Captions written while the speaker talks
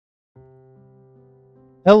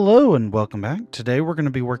Hello and welcome back. Today we're going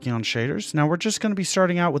to be working on shaders. Now we're just going to be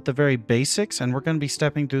starting out with the very basics and we're going to be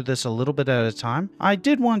stepping through this a little bit at a time. I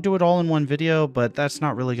did want to do it all in one video, but that's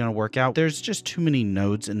not really going to work out. There's just too many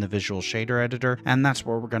nodes in the visual shader editor and that's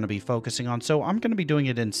where we're going to be focusing on. So I'm going to be doing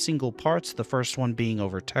it in single parts, the first one being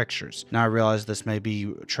over textures. Now I realize this may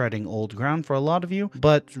be treading old ground for a lot of you,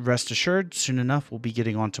 but rest assured, soon enough we'll be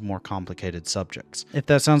getting onto more complicated subjects. If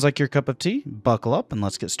that sounds like your cup of tea, buckle up and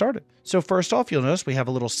let's get started. So first off, you'll notice we have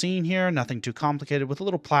a little scene here, nothing too complicated, with a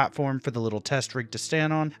little platform for the little test rig to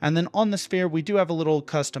stand on. And then on the sphere, we do have a little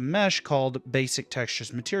custom mesh called Basic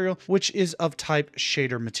Textures Material, which is of type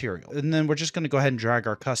shader material. And then we're just going to go ahead and drag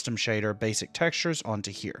our custom shader Basic Textures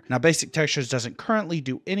onto here. Now, Basic Textures doesn't currently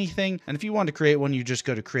do anything. And if you want to create one, you just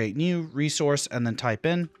go to Create New, Resource, and then type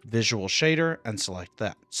in Visual Shader and select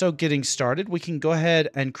that. So getting started, we can go ahead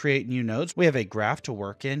and create new nodes. We have a graph to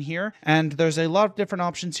work in here, and there's a lot of different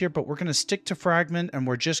options here, but we're going to stick to fragment and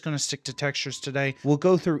we're just going to stick to textures today. We'll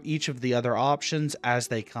go through each of the other options as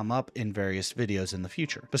they come up in various videos in the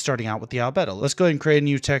future. But starting out with the albedo, let's go ahead and create a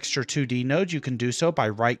new texture 2D node. You can do so by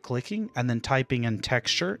right clicking and then typing in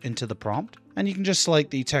texture into the prompt. And you can just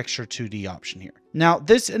select the texture 2D option here. Now,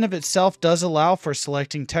 this in of itself does allow for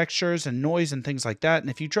selecting textures and noise and things like that.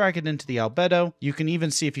 And if you drag it into the albedo, you can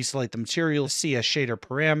even see if you select the material, see a shader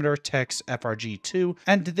parameter, text FRG2.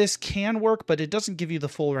 And this can work, but it doesn't give you the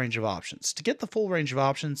full range of options. To get the full range of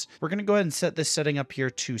options, we're going to go ahead and set this setting up here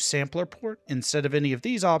to sampler port instead of any of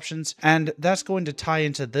these options. And that's going to tie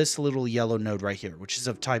into this little yellow node right here, which is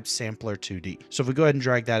of type sampler 2D. So if we go ahead and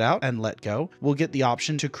drag that out and let go, we'll get the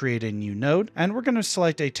option to create a new node. And we're going to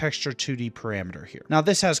select a texture 2D parameter here. Now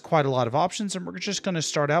this has quite a lot of options and we're just going to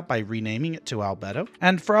start out by renaming it to albedo.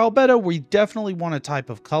 And for albedo, we definitely want a type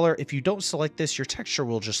of color. If you don't select this, your texture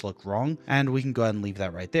will just look wrong, and we can go ahead and leave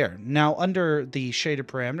that right there. Now under the shader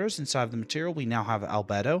parameters inside of the material, we now have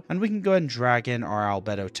albedo, and we can go ahead and drag in our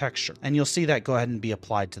albedo texture. And you'll see that go ahead and be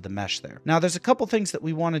applied to the mesh there. Now there's a couple things that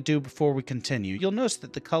we want to do before we continue. You'll notice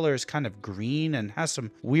that the color is kind of green and has some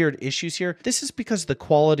weird issues here. This is because the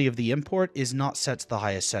quality of the import is not set to the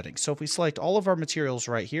highest setting. So if we select all of our materials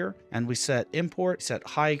right here and we set import, set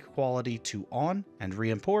high quality to on and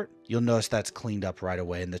re-import, you'll notice that's cleaned up right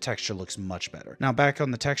away and the texture looks much better. Now back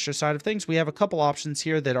on the texture side of things, we have a couple options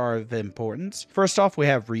here that are of importance. First off, we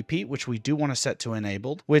have repeat, which we do want to set to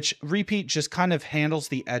enabled, which repeat just kind of handles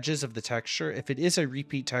the edges of the texture. If it is a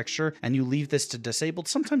repeat texture and you leave this to disabled,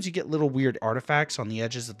 sometimes you get little weird artifacts on the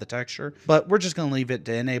edges of the texture, but we're just going to leave it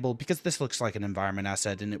to enabled because this looks like an environment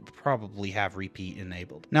asset and it would probably have repeat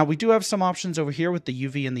enabled. Now we do have some options over here with the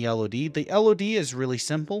UV and the LOD. The LOD is really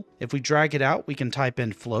simple. If we drag it out, we can type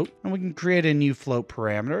in float and we can create a new float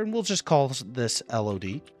parameter and we'll just call this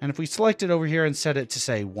LOD. And if we select it over here and set it to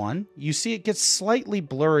say 1, you see it gets slightly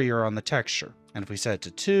blurrier on the texture. And if we set it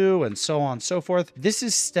to 2 and so on and so forth, this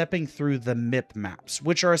is stepping through the MIP maps,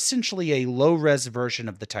 which are essentially a low-res version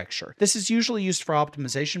of the texture. This is usually used for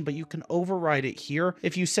optimization, but you can override it here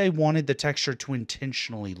if you say wanted the texture to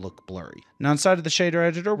intentionally look blurry. Now inside of the shader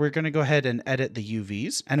editor, we're going to go ahead and edit the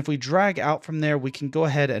UVs. And if we drag out from there, we can go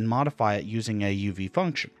ahead and modify it using a UV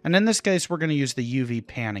function. And in this case, we're going to use the UV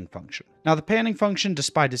panning function. Now the panning function,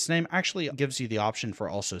 despite its name, actually gives you the option for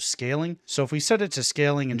also scaling. So if we set it to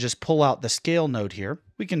scaling and just pull out the scale node here,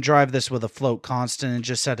 we can drive this with a float constant and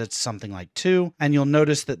just set it to something like 2, and you'll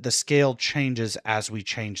notice that the scale changes as we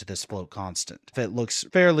change this float constant. If it looks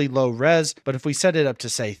fairly low res, but if we set it up to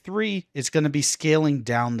say 3, it's going to be scaling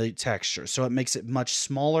down the texture, so it makes it much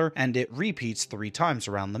smaller and it repeats 3 times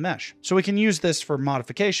around the mesh. So we can use this for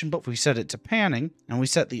modification, but if we set it to panning and we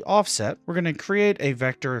set the offset, we're going to create a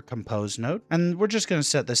vector compose node, and we're just going to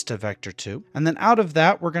set this to vector 2. And then out of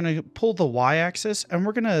that, we're going to pull the y-axis and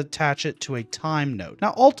we're going to attach it to a time node.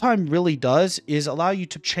 Now, all time really does is allow you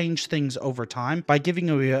to change things over time by giving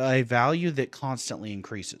a value that constantly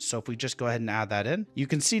increases. So if we just go ahead and add that in, you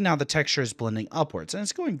can see now the texture is blending upwards and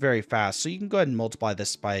it's going very fast. So you can go ahead and multiply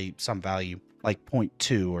this by some value like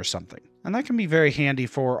 0.2 or something. And that can be very handy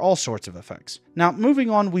for all sorts of effects. Now,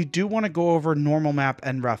 moving on, we do want to go over normal map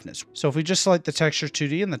and roughness. So if we just select the texture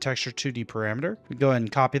 2D and the texture 2D parameter, we go ahead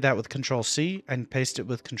and copy that with Control C and paste it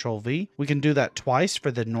with Control V. We can do that twice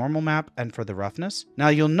for the normal map and for the roughness. Now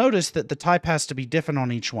you'll notice that the type has to be different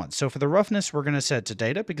on each one. So for the roughness, we're going to set it to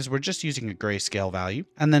data because we're just using a grayscale value.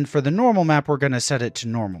 And then for the normal map, we're going to set it to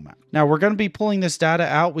normal map. Now we're going to be pulling this data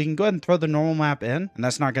out. We can go ahead and throw the normal map in, and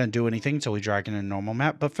that's not going to do anything until we drag in a normal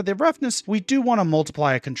map. But for the roughness, roughness, we do want to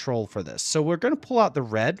multiply a control for this. So we're going to pull out the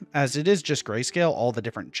red, as it is just grayscale. All the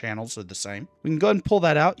different channels are the same. We can go ahead and pull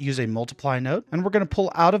that out, use a multiply node, and we're going to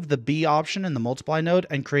pull out of the B option in the multiply node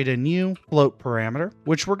and create a new float parameter,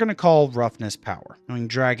 which we're going to call roughness power. And we can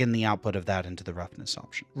drag in the output of that into the roughness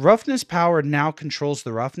option. Roughness power now controls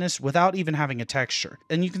the roughness without even having a texture.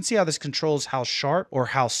 And you can see how this controls how sharp or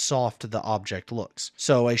how soft the object looks.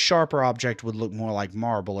 So a sharper object would look more like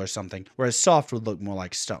marble or something, whereas soft would look more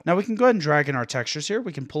like stone. Now we can go ahead and drag in our textures here.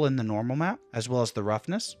 We can pull in the normal map as well as the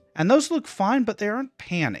roughness. And those look fine, but they aren't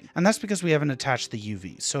panning. And that's because we haven't attached the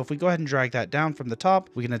UVs. So if we go ahead and drag that down from the top,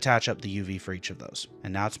 we can attach up the UV for each of those.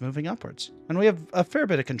 And now it's moving upwards. And we have a fair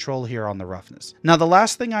bit of control here on the roughness. Now the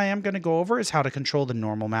last thing I am going to go over is how to control the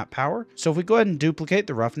normal map power. So if we go ahead and duplicate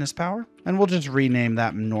the roughness power, and we'll just rename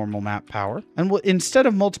that normal map power. And instead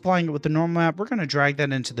of multiplying it with the normal map, we're going to drag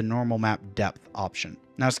that into the normal map depth option.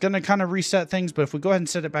 Now it's going to kind of reset things, but if we go ahead and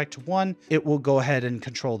set it back to 1, it will go ahead and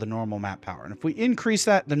control the normal map power. And if we increase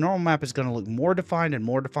that, the normal map is going to look more defined and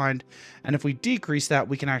more defined. And if we decrease that,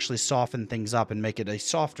 we can actually soften things up and make it a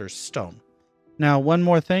softer stone. Now, one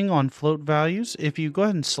more thing on float values. If you go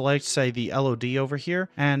ahead and select, say, the LOD over here,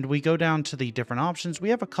 and we go down to the different options, we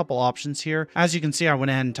have a couple options here. As you can see, I went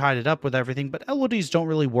ahead and tied it up with everything, but LODs don't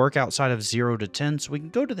really work outside of 0 to 10, so we can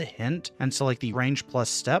go to the hint and select the range plus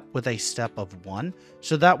step with a step of 1.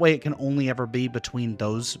 So that way it can only ever be between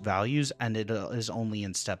those values, and it is only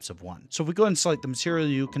in steps of 1. So if we go ahead and select the material,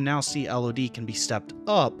 you can now see LOD can be stepped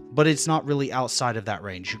up, but it's not really outside of that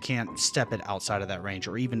range. You can't step it outside of that range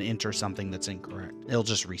or even enter something that's incorrect. It'll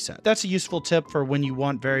just reset. That's a useful tip for when you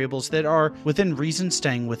want variables that are within reason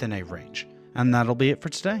staying within a range. And that'll be it for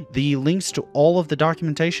today. The links to all of the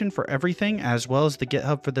documentation for everything, as well as the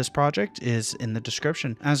GitHub for this project, is in the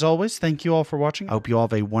description. As always, thank you all for watching. I hope you all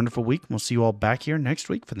have a wonderful week. We'll see you all back here next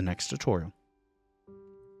week for the next tutorial.